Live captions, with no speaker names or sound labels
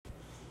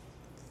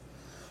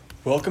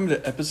Welcome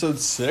to episode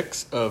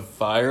 6 of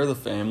Fire the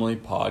Family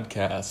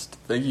podcast.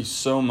 Thank you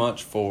so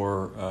much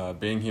for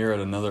being here at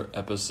another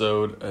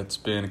episode. It's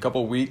been a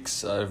couple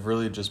weeks. I've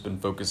really just been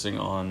focusing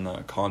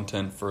on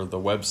content for the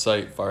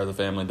website,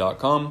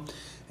 firethefamily.com.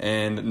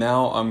 And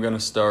now I'm going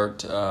to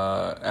start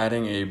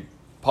adding a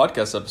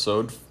podcast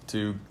episode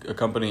to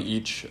accompany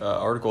each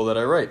article that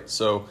I write.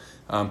 So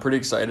I'm pretty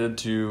excited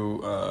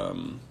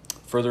to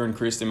further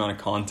increase the amount of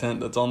content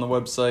that's on the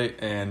website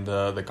and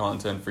the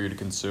content for you to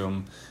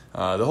consume.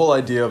 The whole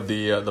idea of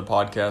the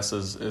podcast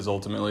is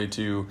ultimately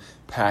to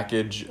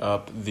package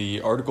up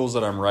the articles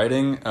that I'm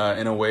writing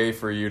in a way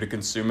for you to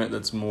consume it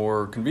that's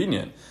more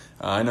convenient.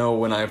 I know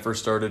when I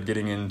first started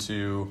getting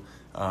into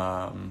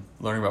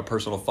learning about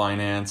personal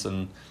finance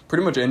and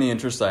pretty much any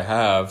interest I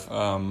have,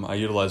 I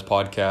utilize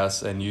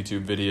podcasts and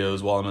YouTube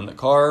videos while I'm in the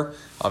car.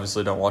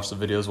 Obviously don't watch the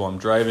videos while I'm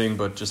driving,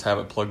 but just have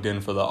it plugged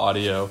in for the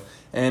audio.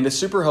 And it's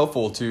super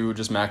helpful to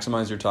just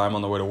maximize your time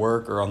on the way to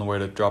work or on the way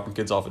to dropping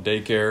kids off at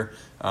daycare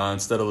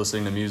instead of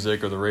listening to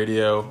music or the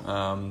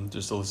radio,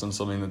 just to listen to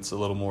something that's a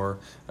little more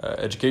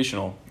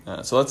educational.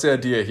 So that's the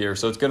idea here.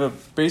 So it's going to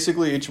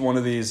basically each one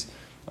of these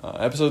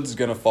episodes is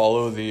going to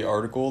follow the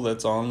article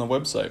that's on the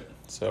website.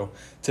 So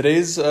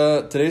today's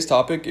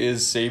topic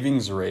is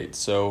savings rate.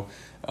 So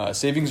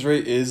savings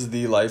rate is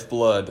the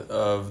lifeblood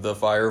of the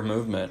FIRE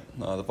movement,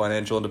 the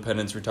Financial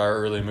Independence Retire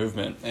Early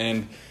movement.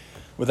 And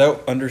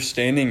without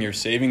understanding your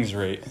savings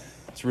rate,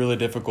 it's really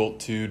difficult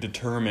to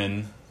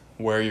determine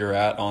where you're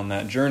at on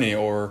that journey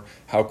or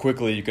how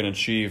quickly you can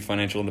achieve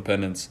financial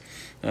independence.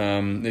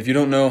 If you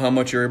don't know how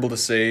much you're able to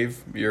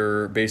save,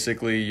 you're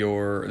basically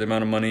the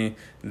amount of money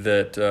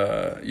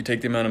that you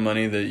take the amount of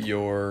money that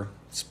you're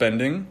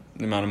spending,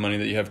 the amount of money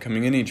that you have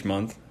coming in each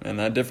month, and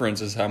that difference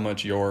is how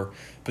much you're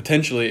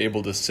potentially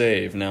able to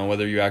save. Now,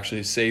 whether you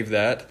actually save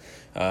that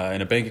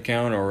in a bank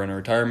account or in a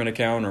retirement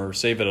account or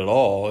save it at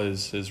all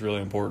is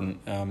really important,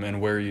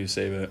 and where you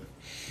save it.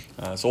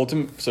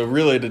 So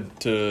really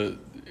to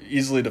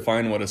easily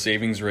define what a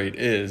savings rate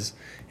is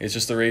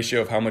just the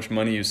ratio of how much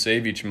money you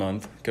save each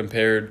month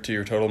compared to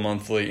your total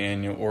monthly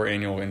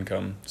annual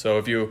income. So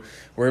if you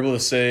were able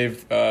to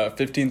save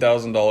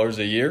 $15,000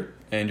 a year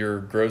and your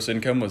gross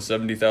income was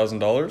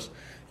 $70,000,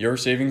 your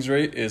savings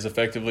rate is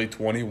effectively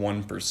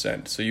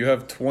 21%. So you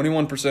have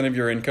 21% of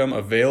your income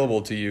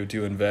available to you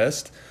to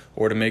invest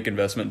or to make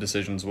investment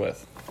decisions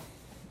with.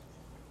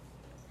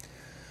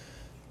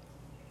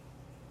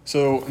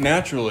 So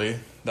naturally,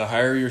 the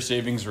higher your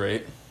savings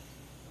rate,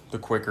 the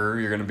quicker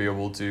you're going to be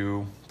able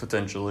to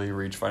potentially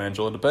reach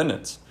financial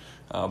independence.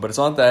 But it's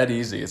not that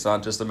easy. It's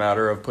not just a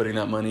matter of putting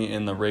that money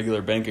in the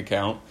regular bank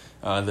account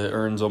that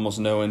earns almost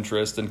no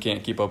interest and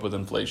can't keep up with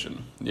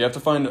inflation. You have to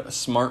find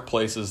smart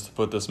places to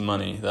put this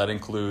money. That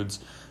includes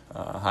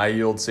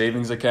high-yield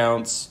savings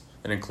accounts.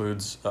 It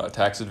includes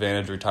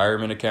tax-advantaged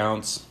retirement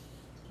accounts,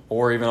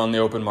 or even on the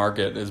open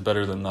market is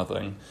better than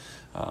nothing.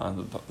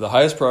 The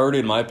highest priority,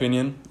 in my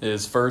opinion,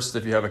 is first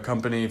if you have a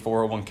company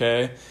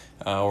 401k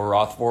or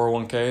Roth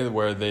 401k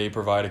where they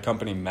provide a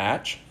company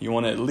match, you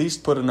want to at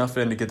least put enough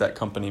in to get that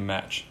company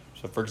match.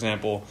 So, for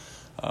example,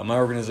 my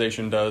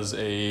organization does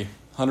a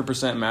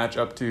 100% match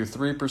up to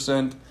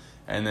 3%,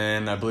 and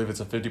then I believe it's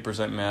a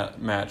 50%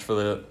 match for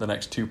the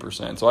next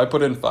 2%. So I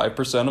put in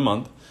 5% a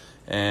month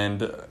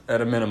and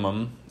at a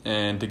minimum,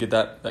 and to get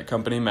that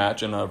company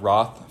match in a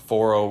Roth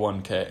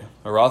 401k.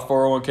 A Roth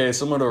 401k is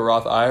similar to a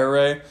Roth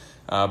IRA,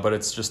 but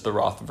it's just the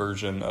Roth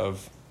version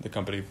of the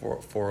company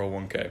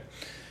 401k.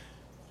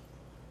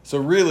 So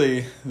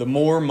really, the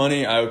more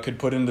money I could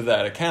put into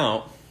that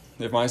account,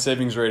 if my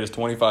savings rate is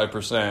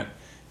 25%,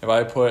 if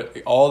I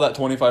put all that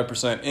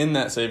 25% in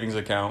that savings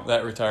account,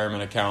 that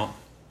retirement account,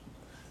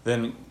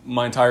 then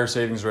my entire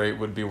savings rate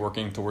would be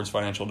working towards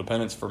financial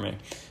independence for me.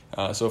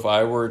 So if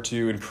I were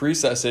to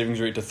increase that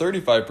savings rate to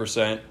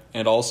 35%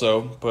 and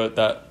also put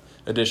that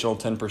additional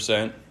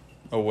 10%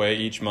 away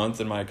each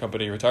month in my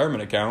company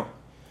retirement account,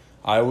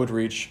 I would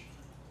reach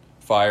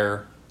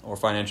FIRE or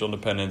financial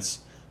independence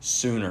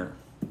sooner.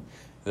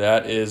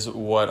 That is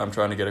what I'm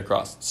trying to get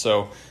across.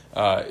 So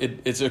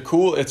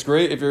it's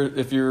great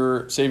if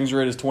your savings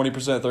rate is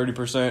 20%,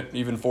 30%,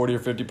 even 40 or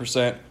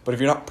 50%. But if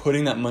you're not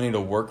putting that money to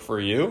work for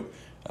you,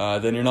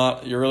 then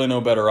you're really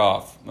no better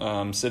off.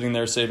 Sitting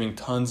there saving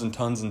tons and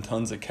tons and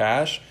tons of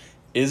cash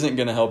isn't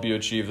going to help you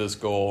achieve this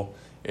goal.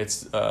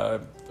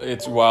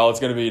 While it's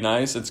going to be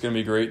nice, it's going to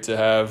be great to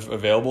have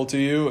available to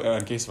you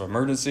in case of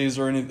emergencies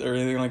or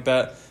anything like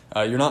that.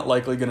 You're not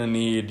likely going to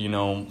need,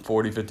 $40,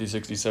 $50,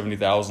 $60,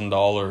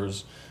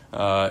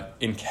 $70,000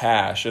 in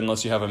cash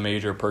unless you have a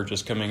major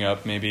purchase coming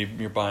up. Maybe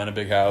you're buying a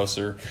big house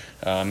or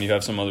you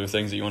have some other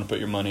things that you want to put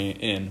your money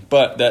in.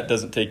 But that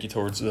doesn't take you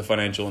towards the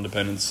financial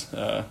independence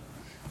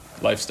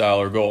lifestyle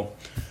or goal.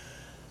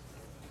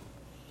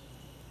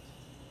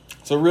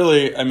 So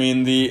really,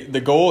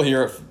 the goal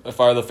here at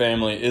Fire the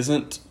Family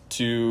isn't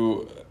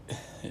to...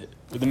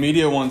 The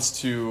media wants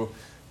to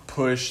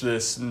push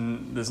this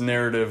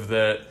narrative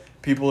that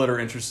people that are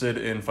interested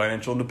in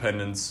financial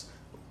independence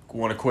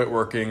want to quit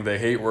working, they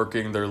hate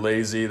working, they're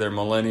lazy, they're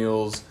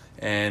millennials,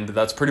 And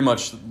that's pretty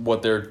much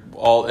what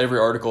every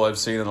article I've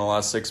seen in the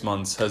last 6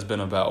 months has been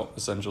about.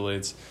 Essentially,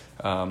 it's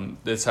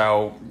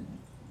how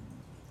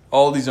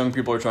all these young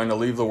people are trying to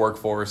leave the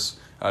workforce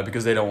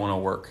because they don't want to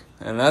work,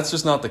 and that's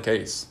just not the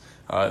case.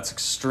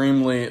 It's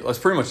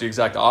pretty much the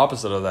exact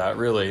opposite of that,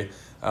 really.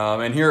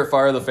 And here at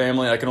Fire the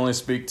Family, I can only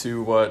speak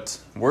to what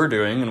we're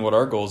doing and what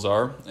our goals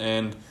are.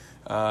 And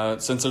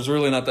since there's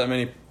really not that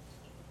many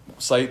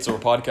sites or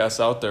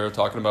podcasts out there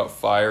talking about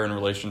fire in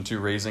relation to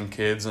raising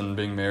kids and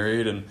being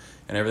married and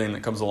everything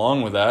that comes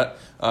along with that,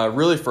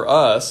 really for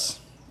us,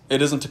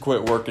 it isn't to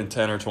quit work in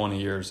 10 or 20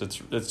 years.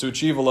 It's to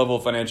achieve a level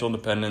of financial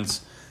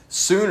independence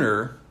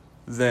sooner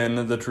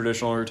than the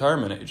traditional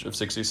retirement age of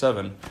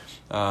 67.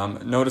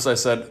 Notice I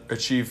said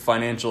achieve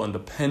financial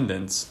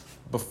independence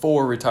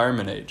before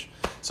retirement age.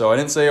 So I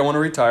didn't say I want to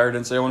retire, I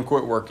didn't say I want to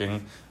quit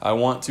working. I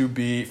want to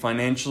be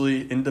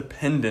financially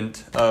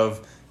independent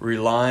of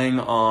relying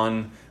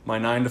on my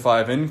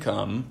 9-to-5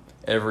 income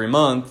every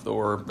month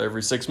or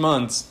every 6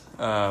 months.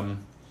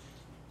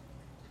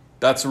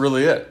 That's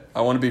really it.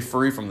 I want to be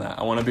free from that.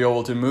 I want to be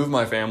able to move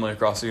my family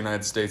across the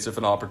United States if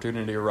an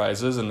opportunity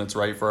arises and it's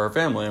right for our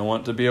family. I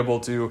want to be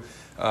able to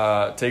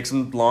take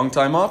some long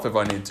time off if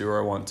I need to or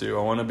I want to.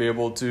 I want to be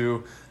able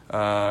to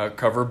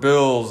cover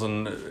bills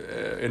and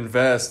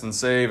invest and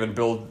save and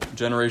build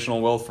generational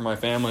wealth for my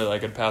family that I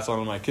could pass on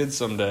to my kids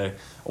someday. I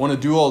want to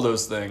do all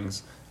those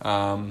things.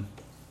 And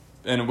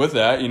with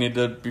that, you need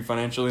to be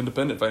financially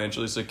independent,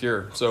 financially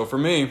secure. So for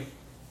me,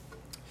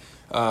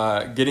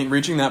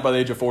 reaching that by the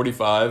age of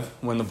 45,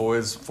 when the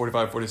boys,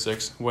 45,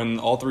 46, when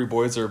all 3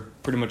 boys are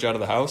pretty much out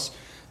of the house,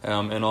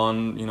 and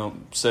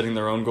on, setting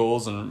their own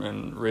goals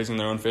and raising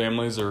their own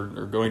families or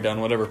going down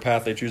whatever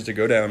path they choose to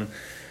go down,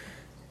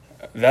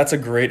 that's a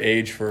great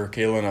age for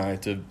Kayla and I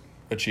to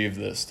achieve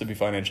this, to be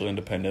financially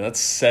independent. That's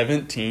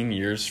 17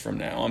 years from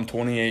now. I'm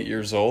 28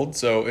 years old,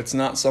 so it's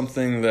not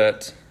something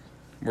that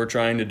we're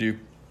trying to do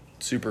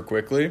super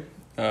quickly.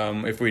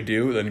 If we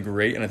do, then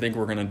great, and I think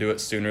we're going to do it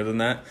sooner than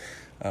that.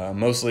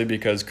 Mostly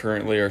because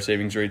currently our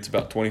savings rate's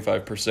about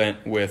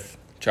 25% with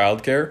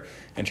childcare,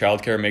 and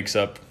childcare makes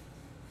up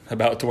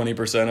about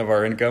 20% of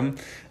our income,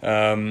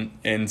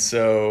 and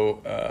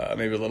so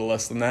maybe a little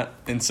less than that.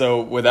 And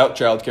so without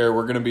childcare,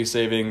 we're going to be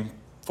saving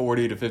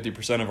 40 to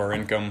 50% of our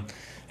income,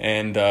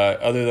 and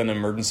other than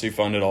emergency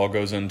fund, it all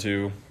goes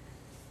into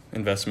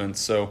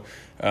investments. So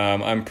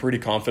I'm pretty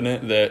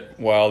confident that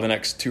while the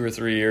next 2 or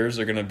 3 years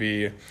are going to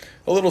be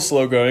a little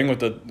slow going with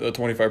the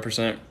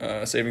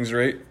 25% savings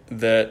rate,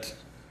 that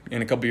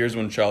in a couple years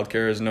when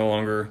childcare is no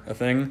longer a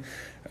thing,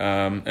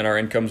 and our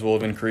incomes will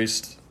have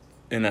increased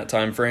in that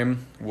time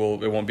frame, it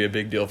won't be a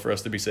big deal for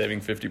us to be saving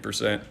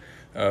 50%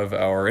 of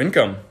our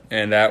income,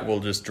 and that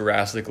will just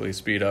drastically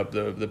speed up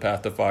the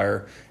path to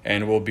fire,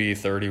 and we'll be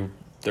 30,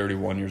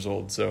 31 years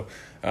old. So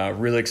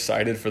really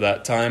excited for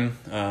that time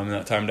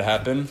to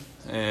happen,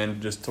 and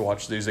just to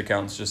watch these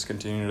accounts just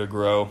continue to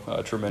grow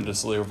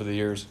tremendously over the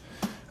years.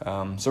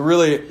 So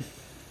really,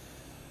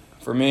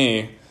 for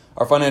me,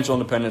 our financial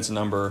independence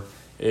number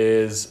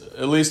is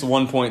at least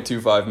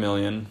 $1.25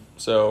 million.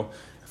 So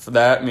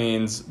that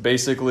means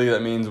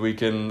we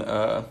can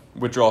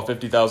withdraw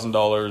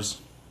 $50,000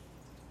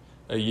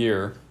 a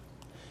year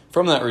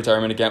from that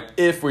retirement account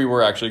if we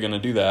were actually going to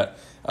do that,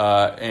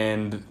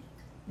 and that'd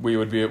be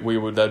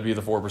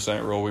the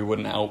 4% rule. We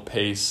wouldn't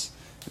outpace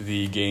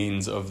the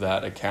gains of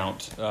that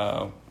account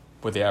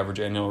with the average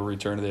annual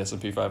return of the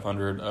S&P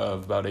 500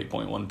 of about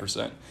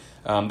 8.1%.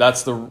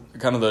 That's the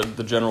kind of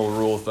the general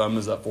rule of thumb,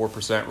 is that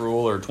 4%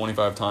 rule, or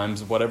 25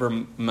 times whatever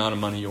amount of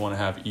money you want to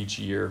have each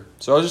year.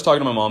 So I was just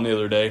talking to my mom the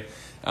other day,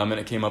 and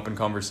it came up in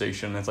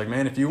conversation. It's like,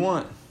 man, if you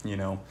want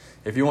 $70,000,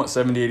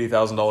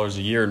 $80,000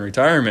 a year in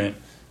retirement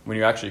when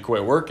you actually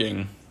quit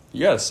working,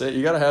 you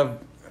gotta have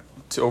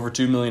over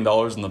 $2 million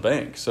in the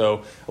bank.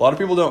 So a lot of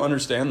people don't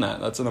understand that.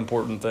 That's an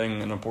important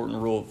thing, an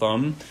important rule of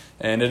thumb.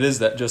 And it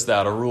is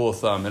a rule of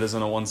thumb. It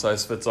isn't a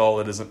one-size-fits-all.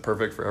 It isn't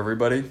perfect for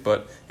everybody,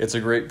 but it's a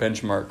great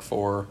benchmark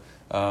for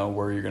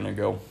where you're going to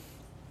go.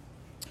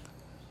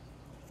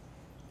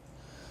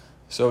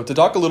 So to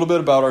talk a little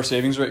bit about our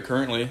savings rate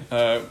currently,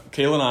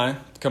 Kayla and I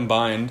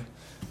combined,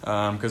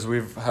 because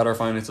we've had our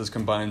finances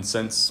combined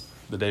since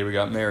the day we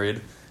got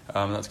married.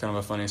 That's kind of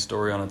a funny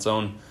story on its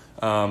own.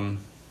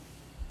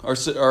 Our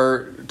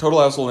total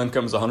household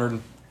income is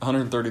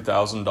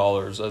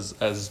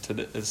 $130,000 as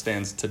it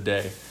stands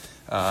today.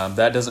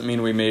 That doesn't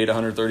mean we made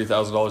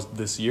 $130,000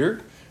 this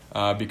year,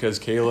 because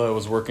Kayla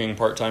was working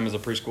part-time as a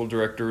preschool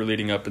director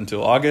leading up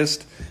until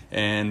August,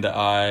 and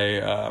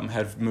I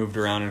had moved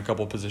around in a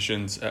couple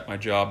positions at my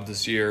job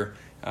this year.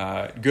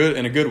 Good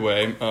in a good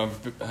way.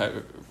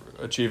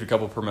 Achieved a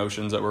couple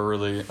promotions that were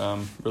really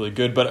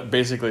good, but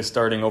basically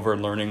starting over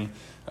and learning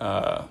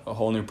a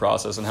whole new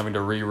process and having to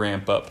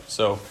re-ramp up.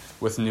 So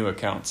with new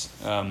accounts.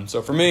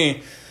 So for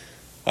me,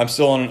 I'm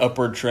still on an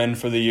upward trend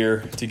for the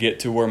year to get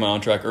to where my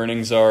on-track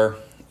earnings are.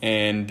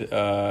 And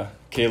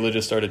Kayla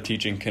just started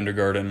teaching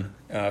kindergarten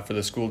for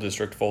the school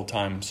district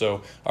full-time.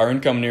 So our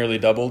income nearly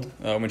doubled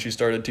when she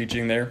started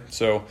teaching there.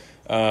 So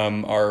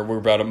we're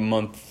about a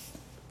month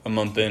a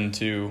month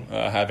into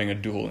having a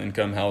dual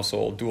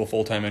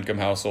full-time income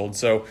household.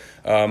 So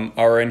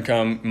our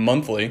income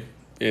monthly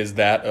is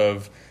that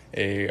of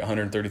a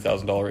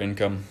 $130,000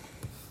 income.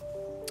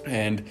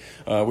 And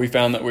we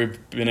found that we've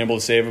been able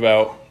to save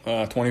about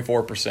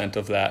 24%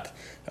 of that.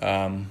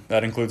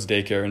 That includes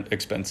daycare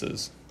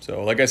expenses.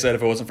 So like I said,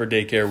 if it wasn't for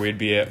daycare, we'd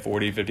be at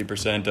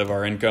 40-50% of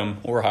our income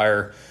or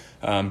higher,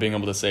 being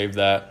able to save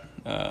that.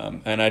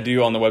 And I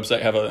do on the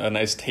website have a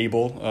nice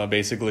table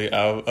basically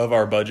of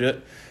our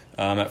budget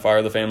at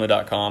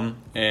firethefamily.com,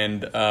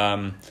 and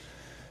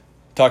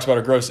talks about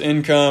our gross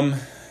income.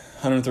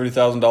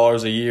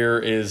 $130,000 a year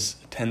is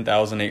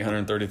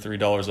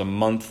 $10,833 a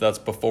month. That's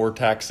before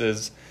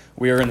taxes.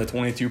 We are in the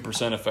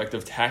 22%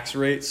 effective tax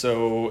rate,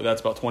 so that's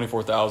about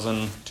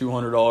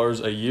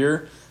 $24,200 a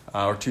year,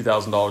 or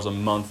 $2,000 a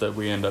month that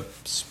we end up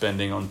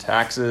spending on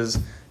taxes.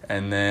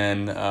 And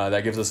then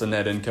that gives us a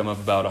net income of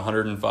about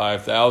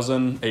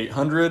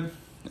 $105,800,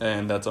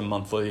 and that's a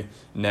monthly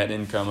net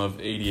income of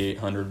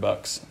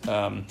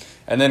 $8,800.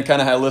 And then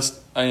kind of I list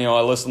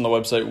on the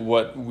website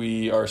what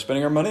we are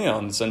spending our money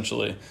on.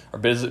 Essentially, our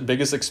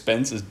biggest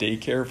expense is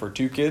daycare for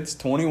 2 kids,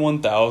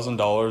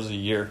 $21,000 a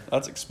year.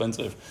 That's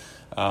expensive.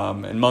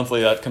 And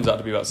monthly that comes out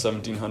to be about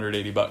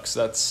 $1,780.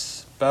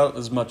 That's about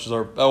as much as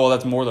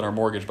that's more than our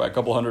mortgage by a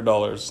couple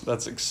 $100.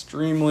 That's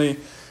extremely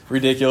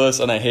ridiculous,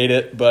 and I hate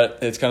it, but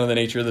it's kind of the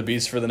nature of the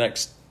beast for the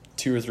next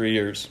 2 or 3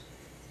 years,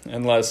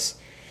 unless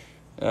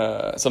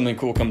something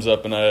cool comes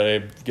up and I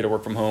get to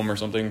work from home or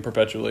something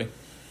perpetually.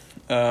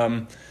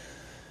 So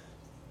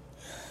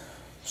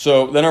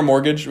then our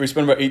mortgage, we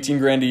spend about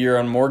 $18,000 a year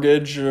on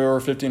mortgage, or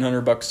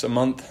 $1,500 a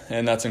month,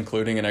 and that's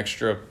including an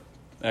extra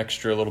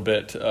little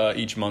bit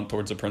each month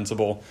towards the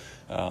principal,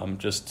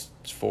 just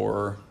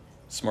for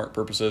smart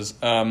purposes.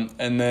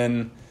 And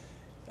then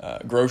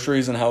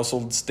groceries and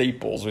household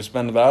staples. We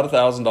spend about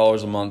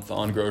 $1,000 a month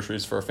on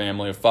groceries for a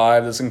family of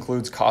 5. This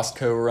includes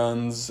Costco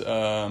runs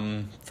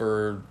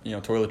for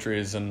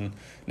toiletries and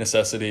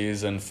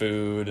necessities and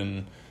food,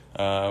 and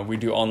we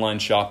do online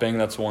shopping.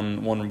 That's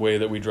one way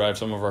that we drive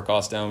some of our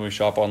costs down. We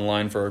shop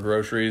online for our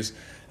groceries.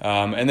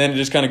 And then it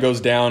just kind of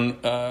goes down.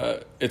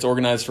 It's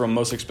organized from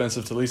most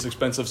expensive to least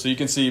expensive. So you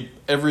can see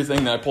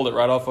everything that I pulled it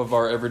right off of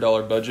our Every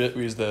Dollar Budget.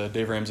 We use the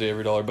Dave Ramsey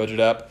Every Dollar Budget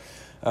app.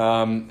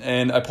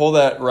 And I pull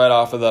that right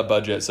off of that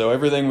budget. So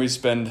everything we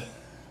spend,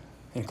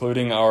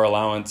 including our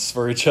allowance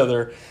for each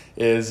other,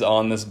 is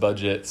on this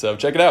budget. So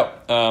check it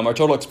out. Our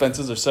total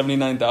expenses are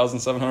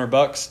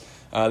 $79,700.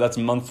 That's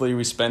monthly.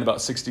 We spend about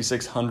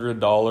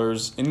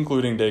 $6,600,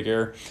 including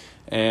daycare.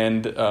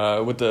 And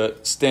with the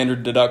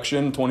standard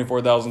deduction,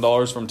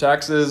 $24,000 from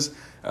taxes,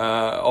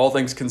 all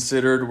things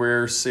considered,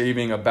 we're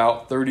saving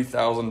about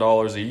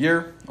 $30,000 a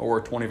year, or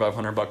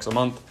 $2,500 a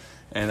month.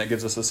 And that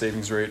gives us a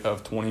savings rate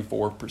of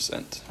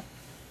 24%.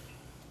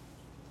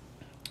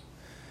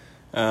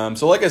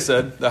 So like I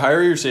said, the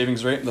higher your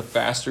savings rate, the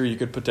faster you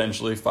could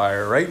potentially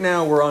fire. Right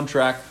now, we're on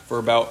track for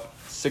about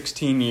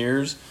 16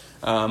 years.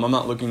 I'm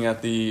not looking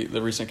at the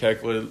recent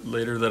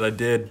calculator that I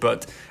did,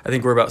 but I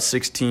think we're about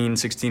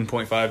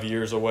 16.5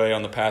 years away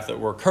on the path that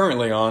we're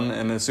currently on.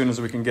 And as soon as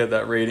we can get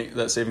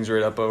that savings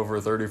rate up over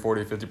 30,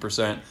 40,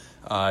 50%,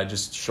 it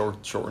just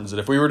shortens it.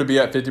 If we were to be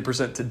at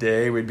 50%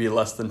 today, we'd be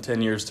less than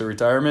 10 years to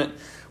retirement,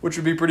 which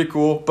would be pretty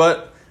cool.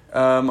 But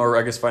or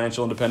I guess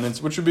financial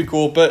independence, which would be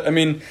cool. But I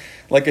mean,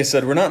 like I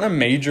said, we're not in a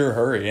major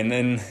hurry. And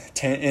then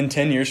in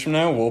 10 years from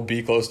now, we'll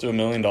be close to $1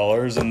 million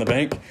in the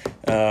bank.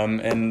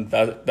 And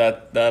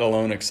that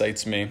alone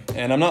excites me.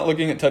 And I'm not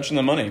looking at touching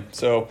the money.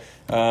 So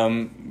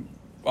I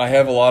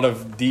have a lot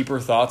of deeper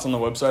thoughts on the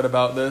website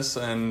about this,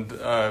 and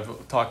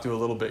I've talked to a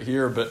little bit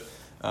here, but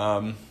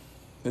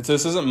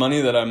this isn't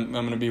money that I'm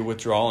going to be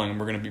withdrawing and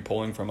we're going to be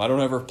pulling from. I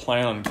don't ever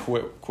plan on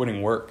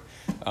quitting work.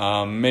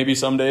 Maybe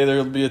someday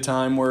there'll be a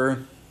time where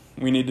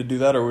we need to do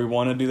that, or we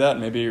want to do that.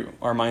 Maybe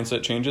our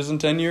mindset changes in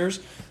 10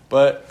 years,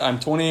 but I'm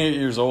 28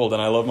 years old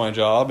and I love my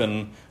job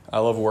and I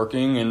love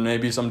working, and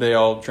maybe someday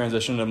I'll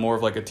transition to more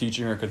of like a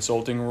teaching or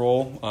consulting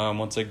role.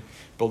 Once I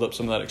build up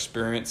some of that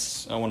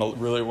experience, I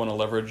really want to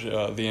leverage the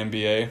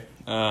MBA.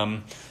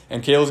 And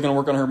Kayla's going to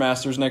work on her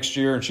master's next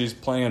year, and she's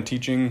planning on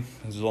teaching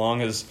as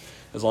long as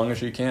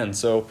she can.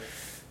 So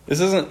this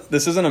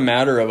isn't a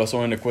matter of us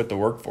wanting to quit the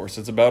workforce.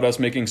 It's about us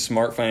making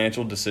smart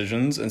financial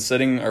decisions and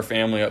setting our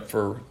family up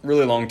for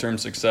really long-term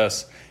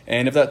success.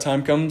 And if that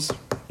time comes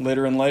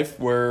later in life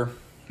where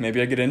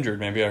maybe I get injured,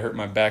 maybe I hurt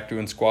my back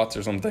doing squats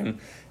or something,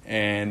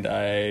 and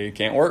I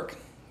can't work,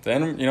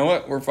 then you know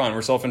what? We're fine.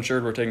 We're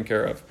self-insured. We're taken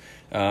care of.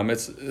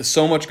 It's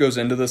so much goes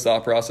into this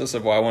thought process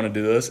of why I want to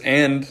do this,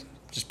 and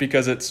just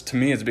because to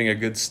me, it's being a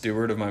good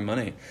steward of my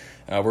money.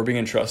 We're being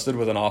entrusted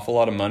with an awful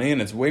lot of money,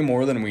 and it's way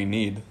more than we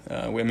need.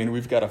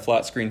 We've got a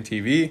flat screen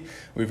TV.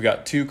 We've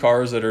got 2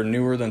 cars that are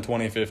newer than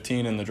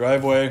 2015 in the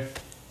driveway.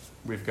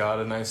 We've got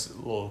a nice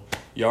little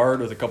yard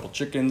with a couple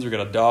chickens. We've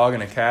got a dog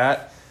and a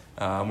cat.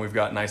 We've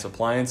got nice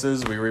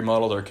appliances. We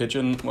remodeled our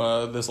kitchen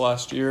this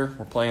last year.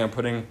 We're planning on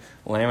putting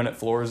laminate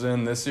floors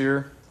in this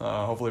year,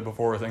 hopefully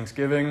before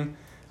Thanksgiving.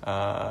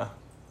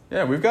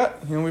 We've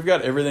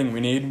got everything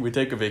we need. We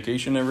take a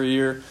vacation every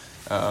year.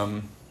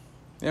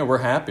 we're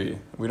happy.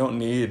 We don't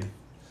need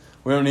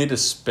to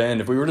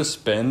spend. If we were to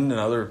spend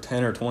another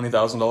 $10,000 or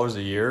 $20,000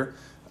 a year,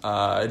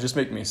 it just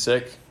make me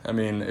sick. I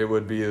mean, it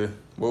would be,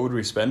 what would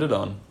we spend it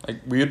on?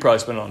 We would probably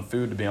spend it on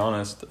food, to be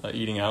honest,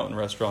 eating out in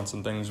restaurants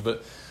and things.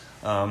 But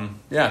to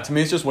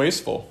me, it's just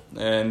wasteful.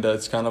 And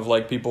it's kind of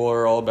like people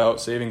are all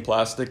about saving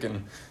plastic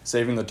and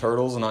saving the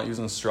turtles and not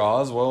using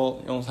straws.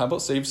 Well, how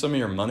about save some of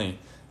your money?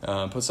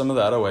 Put some of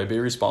that away. Be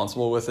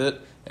responsible with it,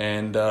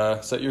 and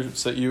set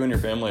you and your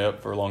family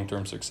up for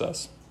long-term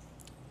success.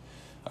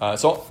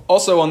 So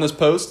also on this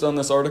post, on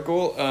this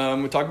article,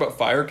 we talk about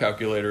FIRE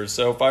calculators.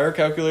 So FIRE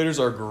calculators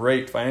are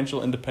great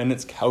financial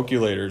independence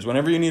calculators.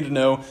 Whenever you need to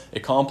know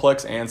a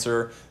complex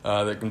answer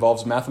that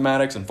involves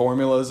mathematics and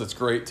formulas, it's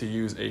great to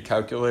use a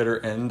calculator,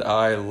 and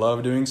I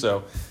love doing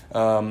so.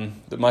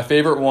 My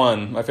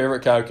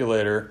favorite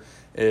calculator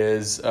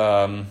is,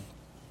 let's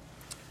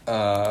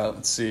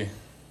see.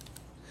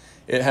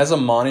 It has a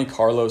Monte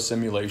Carlo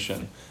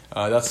simulation.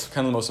 That's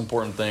kind of the most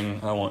important thing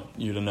I want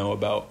you to know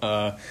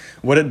about.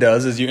 What it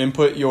does is you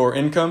input your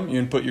income, you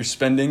input your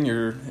spending,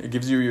 it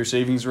gives you your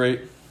savings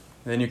rate.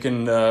 Then you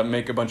can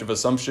make a bunch of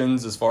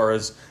assumptions as far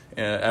as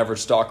average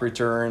stock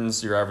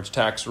returns, your average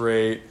tax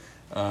rate,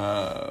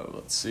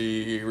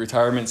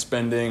 retirement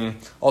spending,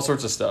 all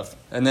sorts of stuff.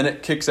 And then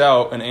it kicks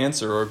out an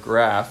answer or a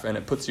graph, and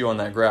it puts you on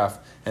that graph,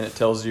 and it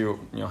tells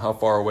you, how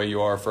far away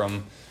you are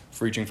from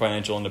reaching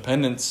financial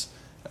independence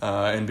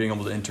and being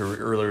able to enter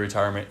early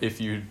retirement if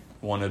you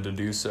wanted to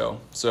do so.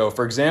 So,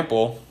 for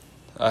example,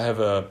 I have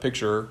a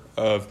picture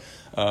of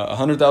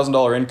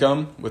 $100,000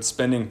 income with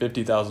spending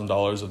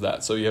 $50,000 of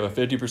that. So you have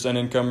a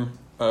 50%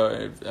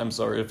 a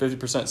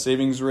 50%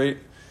 savings rate,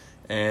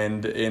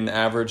 and an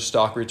average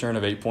stock return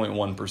of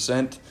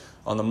 8.1%.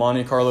 On the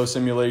Monte Carlo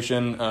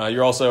simulation,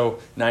 you're also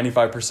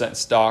 95%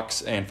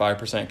 stocks and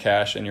 5%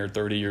 cash, and you're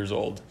 30 years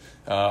old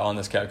on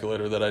this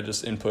calculator that I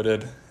just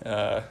inputted.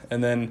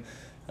 And then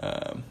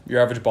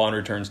your average bond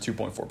return is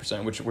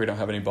 2.4%, which we don't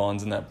have any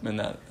bonds in that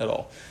at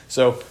all.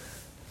 So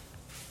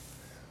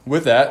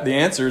with that, the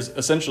answer is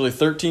essentially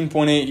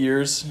 13.8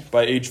 years.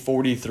 By age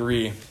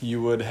 43,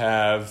 you would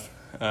have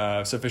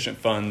sufficient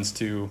funds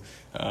to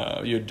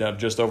you'd have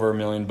just over $1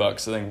 million. I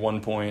think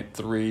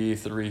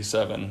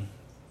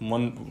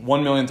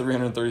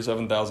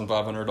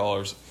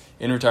 $1,337,500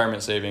 in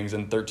retirement savings.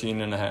 In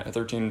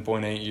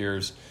 13.8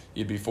 years,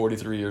 you'd be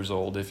 43 years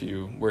old if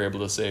you were able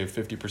to save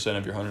 50%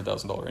 of your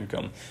 $100,000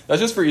 income.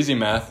 That's just for easy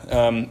math.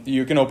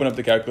 You can open up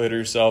the calculator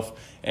yourself,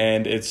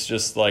 and it's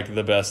just like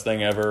the best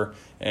thing ever.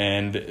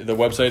 And the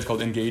website is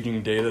called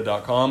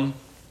engagingdata.com.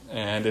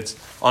 And it's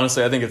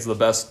honestly, I think it's the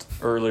best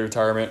early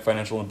retirement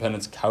financial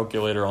independence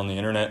calculator on the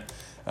internet.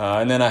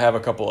 And then I have a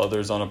couple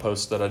others on a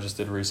post that I just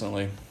did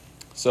recently.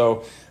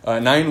 So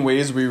 9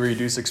 ways we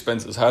reduce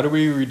expenses. How do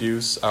we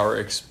reduce our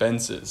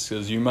expenses?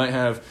 Because you might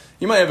have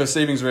a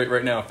savings rate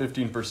right now of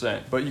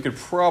 15%, but you could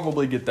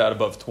probably get that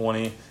above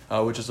 20,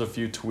 which is a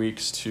few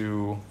tweaks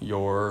to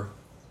your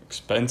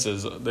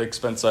expenses, the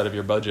expense side of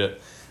your budget.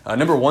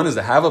 Number 1 is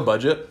to have a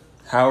budget.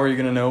 How are you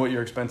going to know what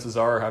your expenses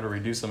are or how to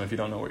reduce them if you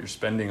don't know what you're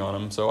spending on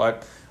them? So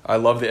I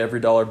love the Every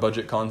Dollar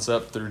Budget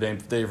concept through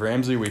Dave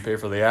Ramsey. We pay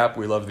for the app.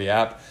 We love the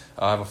app.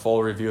 I have a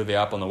full review of the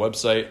app on the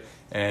website.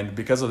 And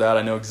because of that,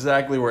 I know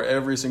exactly where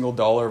every single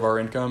dollar of our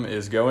income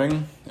is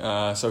going.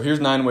 So here's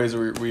 9 ways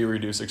we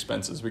reduce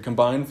expenses. We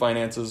combine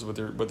finances with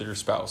your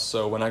spouse.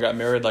 So when I got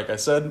married, like I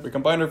said, we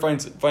combined our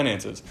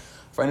finances.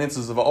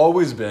 Finances have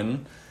always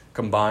been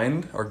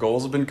combined. Our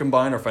goals have been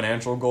combined. Our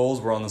financial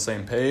goals, we're on the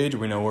same page.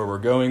 We know where we're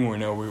going. We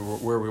know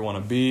where we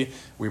want to be.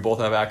 We both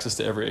have access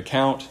to every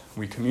account.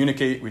 We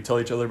communicate. We tell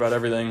each other about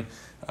everything.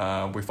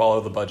 We follow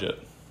the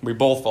budget. We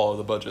both follow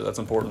the budget. That's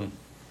important.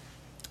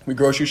 We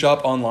grocery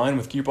shop online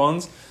with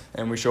coupons,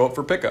 and we show up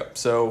for pickup.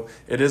 So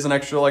it is an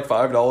extra like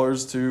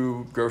 $5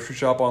 to grocery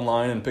shop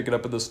online and pick it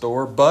up at the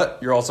store, but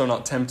you're also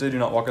not tempted. You're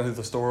not walking through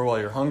the store while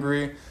you're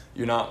hungry.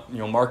 You're not,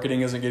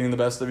 marketing isn't getting the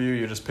best of you.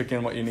 You're just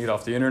picking what you need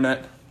off the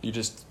internet. We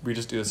just do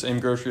the same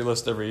grocery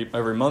list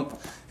every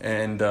month,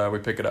 and we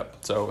pick it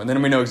up. So, and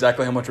then we know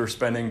exactly how much we're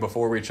spending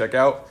before we check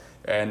out,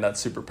 and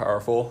that's super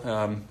powerful.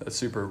 That's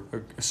a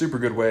super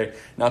good way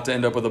not to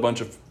end up with a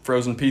bunch of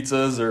frozen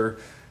pizzas or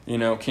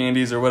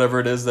candies or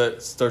whatever it is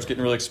that starts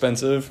getting really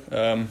expensive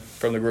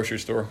from the grocery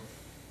store.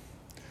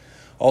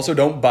 Also,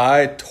 don't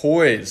buy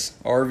toys,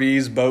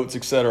 RVs, boats,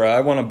 etc.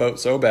 I want a boat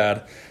so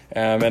bad,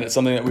 and it's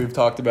something that we've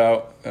talked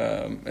about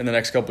in the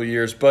next couple of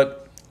years.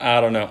 But I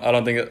don't know. I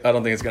don't think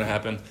it's going to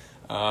happen.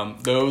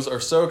 Those are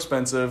so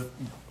expensive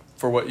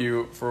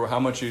for how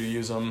much you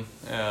use them.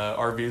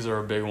 RVs are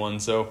a big one.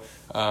 So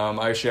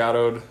I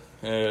shadowed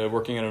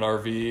working in an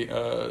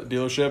RV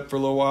dealership for a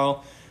little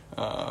while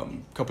a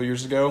couple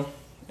years ago.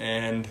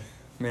 And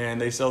man,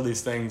 they sell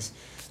these things,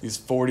 these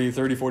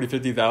 $40,000,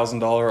 $50,000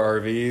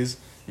 RVs.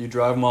 You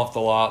drive them off the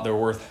lot, they're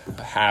worth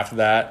half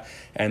that.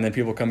 And then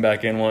people come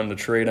back in wanting to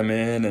trade them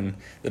in. And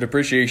the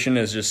depreciation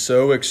is just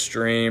so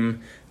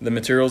extreme. The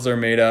materials they're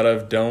made out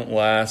of don't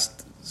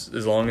last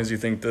as long as you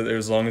think that,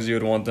 as long as you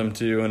would want them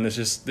to, and it's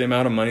just the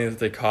amount of money that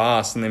they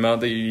cost and the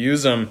amount that you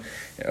use them.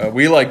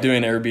 We like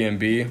doing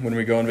Airbnb when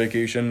we go on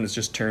vacation. It's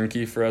just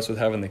turnkey for us with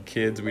having the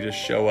kids. We just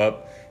show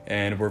up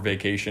and we're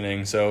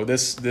vacationing. So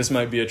this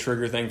might be a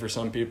trigger thing for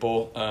some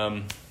people.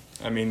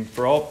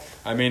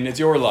 It's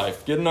your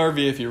life. Get an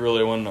RV if you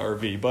really want an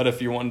RV. But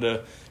if you want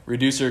to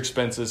reduce your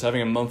expenses,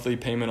 having a monthly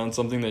payment on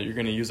something that you're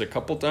going to use a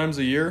couple times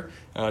a year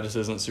just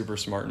isn't super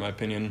smart in my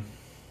opinion.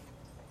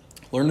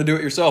 Learn to do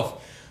it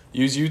yourself.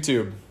 Use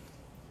YouTube.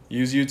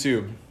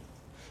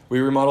 We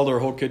remodeled our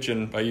whole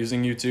kitchen by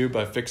using YouTube.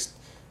 I fixed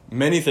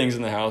many things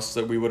in the house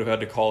that we would have had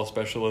to call a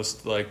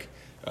specialist, like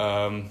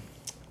the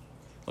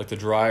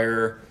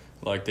dryer,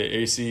 like the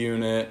AC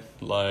unit,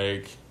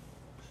 like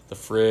the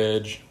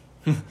fridge.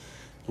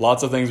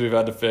 Lots of things we've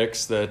had to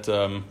fix that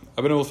I've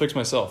been able to fix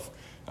myself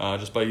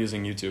just by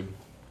using YouTube.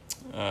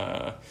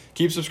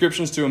 Keep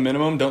subscriptions to a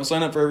minimum. Don't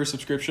sign up for every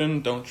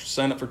subscription. Don't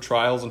sign up for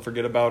trials and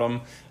forget about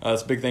them.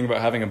 That's a big thing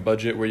about having a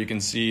budget where you can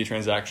see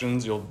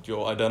transactions.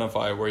 You'll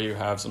identify where you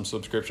have some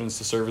subscriptions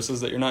to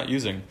services that you're not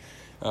using.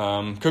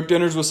 Cook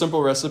dinners with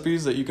simple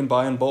recipes that you can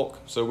buy in bulk.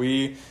 So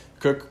we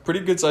cook pretty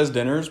good sized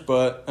dinners,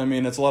 but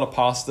it's a lot of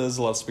pastas,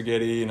 a lot of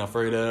spaghetti and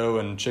Alfredo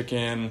and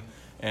chicken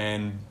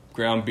and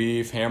ground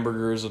beef,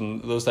 hamburgers,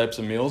 and those types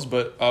of meals,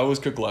 but I always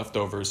cook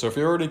leftovers. So if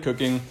you're already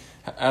cooking,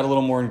 add a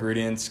little more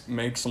ingredients,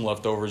 make some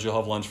leftovers, you'll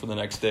have lunch for the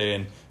next day,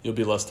 and you'll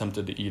be less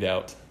tempted to eat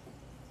out.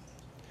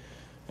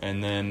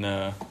 And then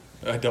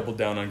I doubled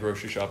down on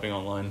grocery shopping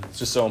online. It's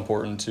just so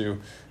important to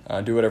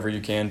do whatever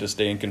you can to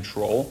stay in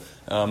control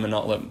and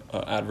not let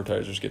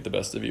advertisers get the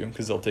best of you,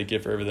 because they'll take you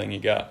for everything you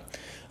got.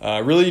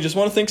 Really, you just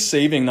want to think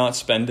saving, not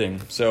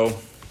spending. So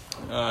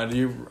I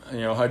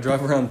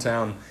drive around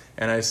town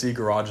and I see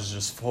garages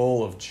just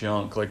full of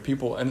junk, like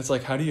people, and it's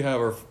like, how do you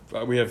have,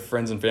 we have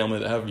friends and family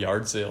that have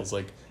yard sales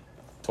like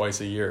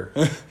twice a year.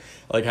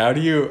 Like, how do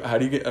you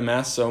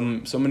amass so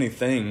many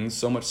things,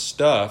 so much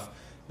stuff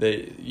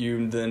that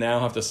you then now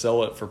have to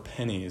sell it for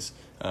pennies?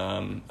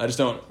 I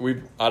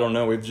don't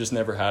know. We've just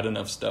never had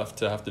enough stuff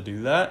to have to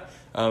do that.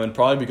 And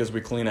probably because we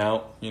clean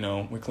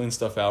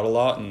stuff out a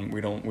lot, and we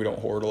don't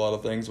hoard a lot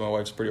of things. My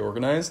wife's pretty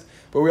organized,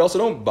 but we also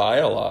don't buy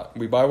a lot.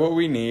 We buy what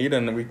we need,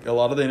 and a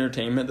lot of the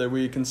entertainment that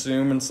we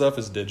consume and stuff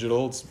is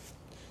digital. It's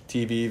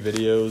TV,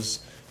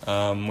 videos.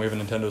 We have a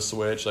Nintendo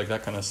Switch, like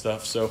that kind of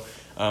stuff. So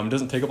it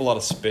doesn't take up a lot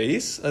of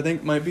space, I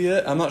think might be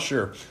it. I'm not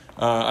sure.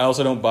 I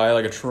also don't buy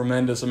like a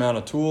tremendous amount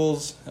of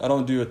tools. I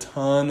don't do a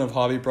ton of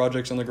hobby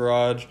projects in the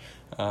garage.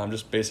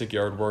 Just basic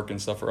yard work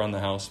and stuff around the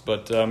house.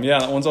 But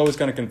that one's always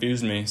kind of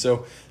confused me.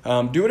 So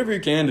do whatever you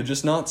can to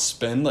just not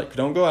spend. Like,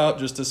 don't go out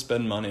just to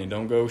spend money.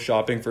 Don't go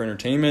shopping for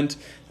entertainment.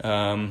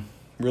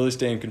 Really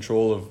stay in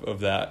control of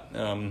that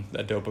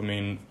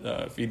dopamine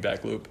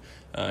feedback loop,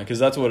 because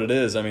that's what it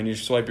is. You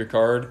swipe your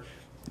card,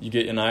 you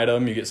get an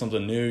item, you get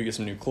something new, you get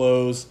some new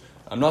clothes.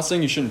 I'm not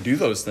saying you shouldn't do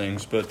those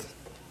things, but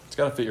it's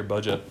got to fit your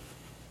budget.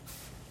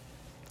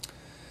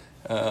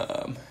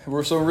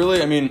 So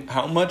really,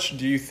 how much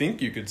do you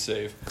think you could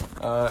save?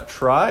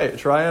 Try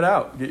it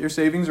out. Get your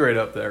savings rate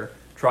up there.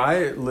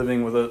 Try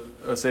living with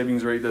a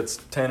savings rate that's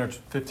 10 or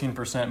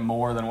 15%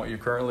 more than what you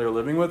currently are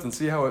living with, and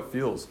see how it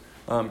feels.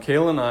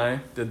 Kayla and I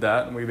did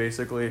that, and we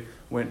basically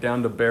went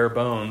down to bare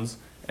bones,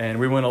 and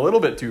we went a little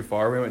bit too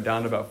far. We went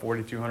down to about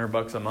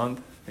 $4,200 a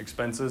month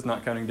expenses,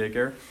 not counting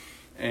daycare,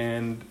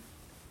 and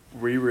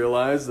we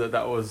realized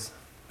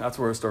that's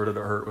where it started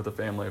to hurt with a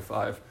family of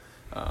 5.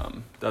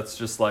 That's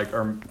just like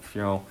our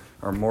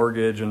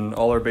mortgage and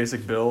all our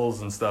basic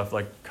bills and stuff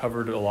like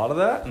covered a lot of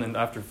that. And then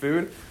after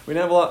food, we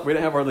didn't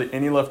have hardly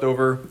any left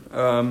over.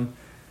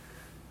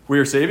 We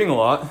were saving a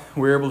lot.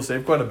 We were able to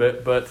save quite a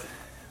bit, but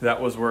that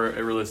was where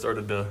it really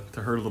started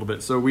to hurt a little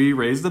bit. So we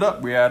raised it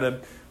up. We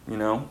added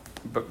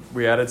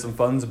some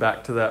funds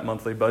back to that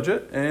monthly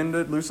budget, and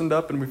it loosened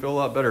up, and we feel a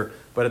lot better.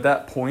 But at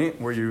that point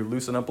where you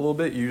loosen up a little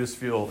bit, you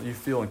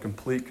feel in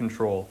complete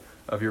control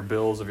of your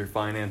bills, of your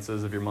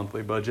finances, of your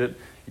monthly budget.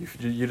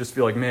 You just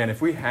feel like, man,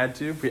 if we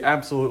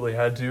absolutely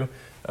had to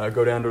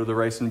go down to the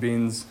rice and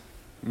beans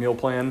meal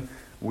plan,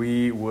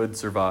 we would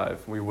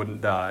survive. We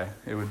wouldn't die.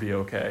 It would be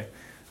okay.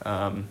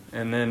 And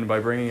then by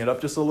bringing it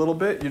up just a little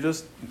bit, you're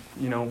just,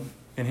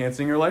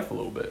 enhancing your life a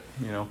little bit.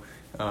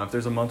 If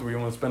there's a month where you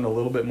want to spend a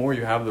little bit more,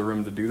 you have the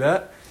room to do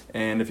that.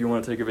 And if you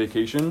want to take a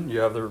vacation, you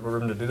have the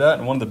room to do that.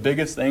 And one of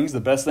the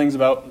best things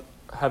about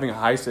having a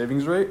high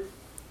savings rate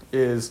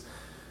is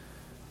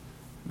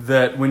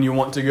that when you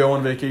want to go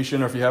on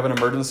vacation, or if you have an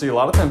emergency, a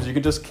lot of times you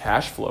can just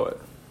cash flow it.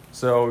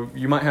 So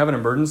you might have an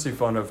emergency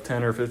fund of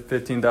 $10,000 or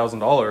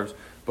 $15,000,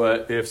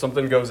 but if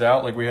something goes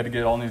out, like we had to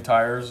get all new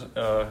tires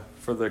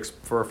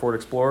for a Ford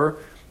Explorer,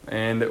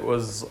 and it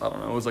was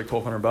like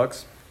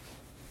 $1,200.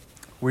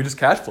 We just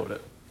cash flowed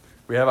it.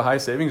 We have a high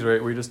savings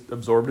rate. We just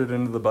absorbed it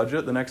into the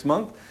budget the next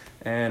month,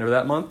 or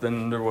that month,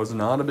 and there was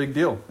not a big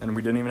deal, and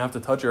we didn't even have to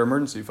touch our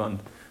emergency fund.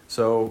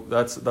 So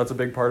that's a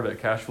big part of it.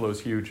 Cash flow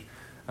is huge.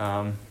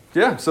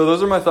 So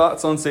those are my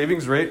thoughts on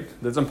savings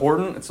rate. That's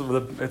important.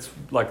 It's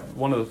like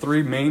one of the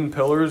 3 main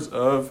pillars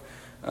of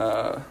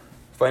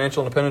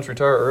financial independence.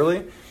 Retire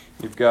early.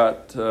 You've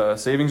got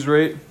savings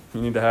rate.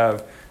 You need to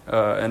have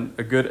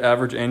a good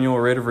average annual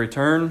rate of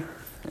return,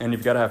 and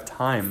you've got to have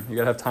time. You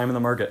got to have time in the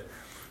market.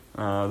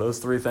 Those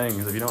three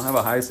things. If you don't have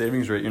a high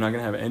savings rate, you're not going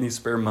to have any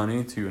spare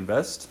money to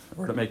invest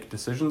or to make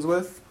decisions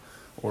with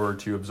or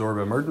to absorb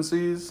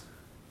emergencies.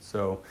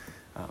 So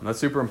that's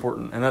super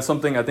important. And that's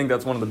something, I think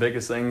that's one of the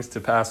biggest things to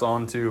pass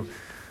on to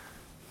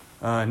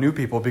new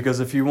people, because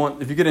if you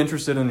get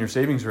interested in your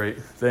savings rate,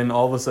 then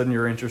all of a sudden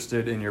you're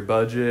interested in your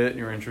budget,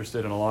 you're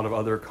interested in a lot of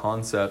other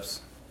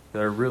concepts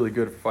that are really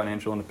good for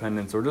financial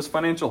independence or just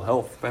financial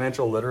health,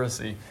 financial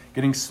literacy,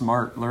 getting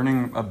smart,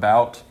 learning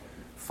about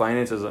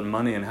finances and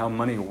money and how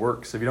money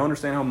works. If you don't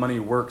understand how money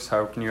works,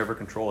 how can you ever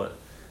control it?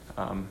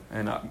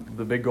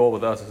 The big goal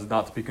with us is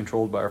not to be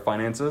controlled by our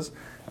finances,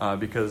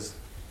 because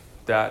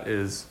that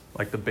is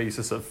like the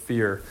basis of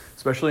fear,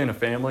 especially in a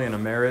family, in a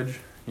marriage.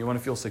 You want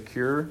to feel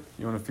secure,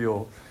 you want to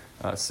feel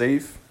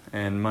safe,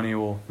 and money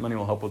will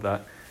help with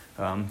that.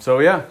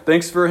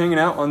 Thanks for hanging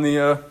out on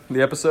the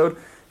episode,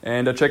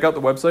 and check out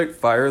the website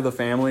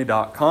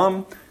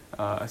firethefamily.com.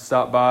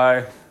 Stop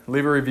by,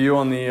 leave a review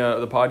on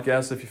the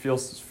podcast if you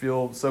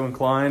feel so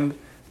inclined.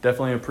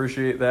 Definitely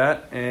appreciate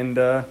that, and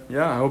I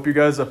hope you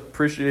guys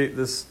appreciate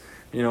this.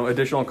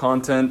 Additional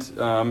content.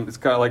 It's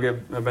kind of like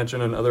I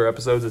mentioned in other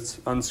episodes.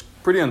 It's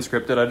pretty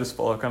unscripted. I just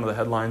follow kind of the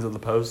headlines of the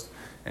post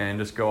and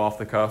just go off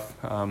the cuff.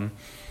 I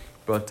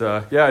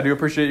do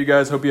appreciate you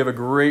guys. Hope you have a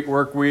great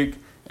work week,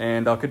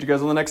 and I'll catch you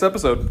guys on the next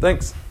episode.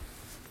 Thanks.